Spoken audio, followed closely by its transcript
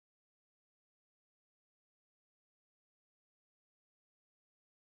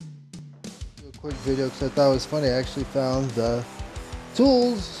quick video because I thought it was funny. I actually found the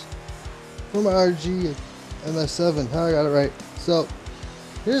tools for my RG MS7. How I got it right. So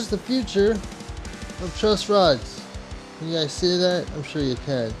here's the future of truss rods. Can you guys see that? I'm sure you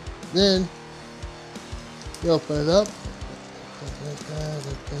can. Then you open it up,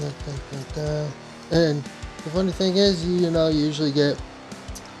 and the funny thing is, you usually get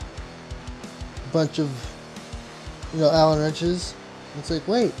a bunch of Allen wrenches. It's like,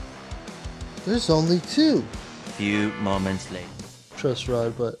 wait, there's only two. Few moments later. Truss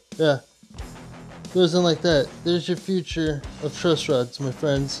rod, but yeah, goes in like that. There's your future of truss rods, my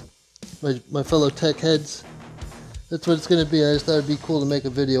friends, my fellow tech heads. That's what it's gonna be. I just thought it'd be cool to make a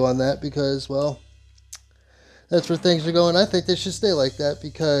video on that because, well, that's where things are going. I think they should stay like that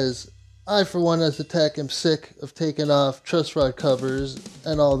because I, for one, as a tech, am sick of taking off truss rod covers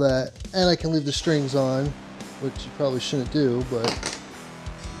and all that, and I can leave the strings on, which you probably shouldn't do, but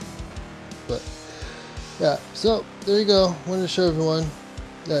yeah. So there you go. Wanted to show everyone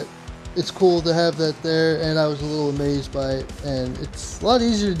that it's cool to have that there, and I was a little amazed by it, and it's a lot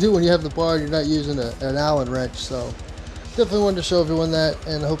easier to do when you have the bar and you're not using an Allen wrench. So definitely wanted to show everyone that,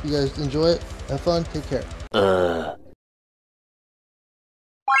 and I hope you guys enjoy it. Have fun. Take care.